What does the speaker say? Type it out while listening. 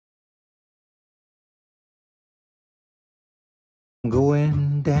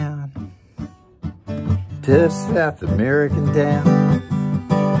Going down to South American town.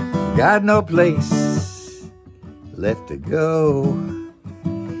 Got no place left to go.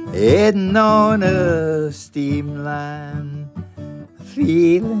 Heading on a steam line,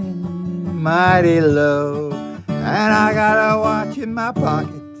 feeling mighty low. And I got a watch in my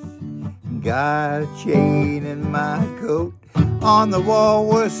pocket, got a chain in my coat. On the wall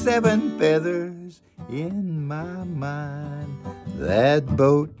were 7 feathers in my mind. That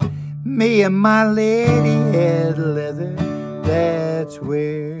boat, me and my lady had leather. That's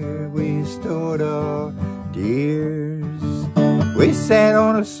where we stored our dears. We sat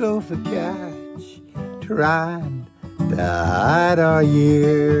on a sofa couch, trying to hide our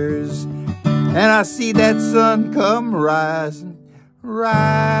years. And I see that sun come rising,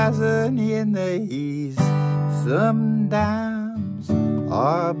 rising in the east. Sometimes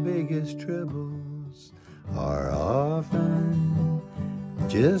our biggest troubles are often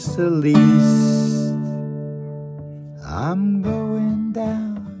just the least. I'm going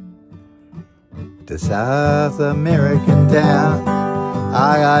down to South American town.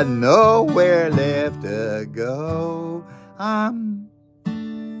 I got nowhere left to go. I'm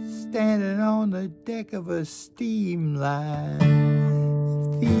standing on the deck of a steam line,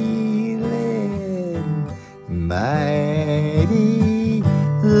 feeling my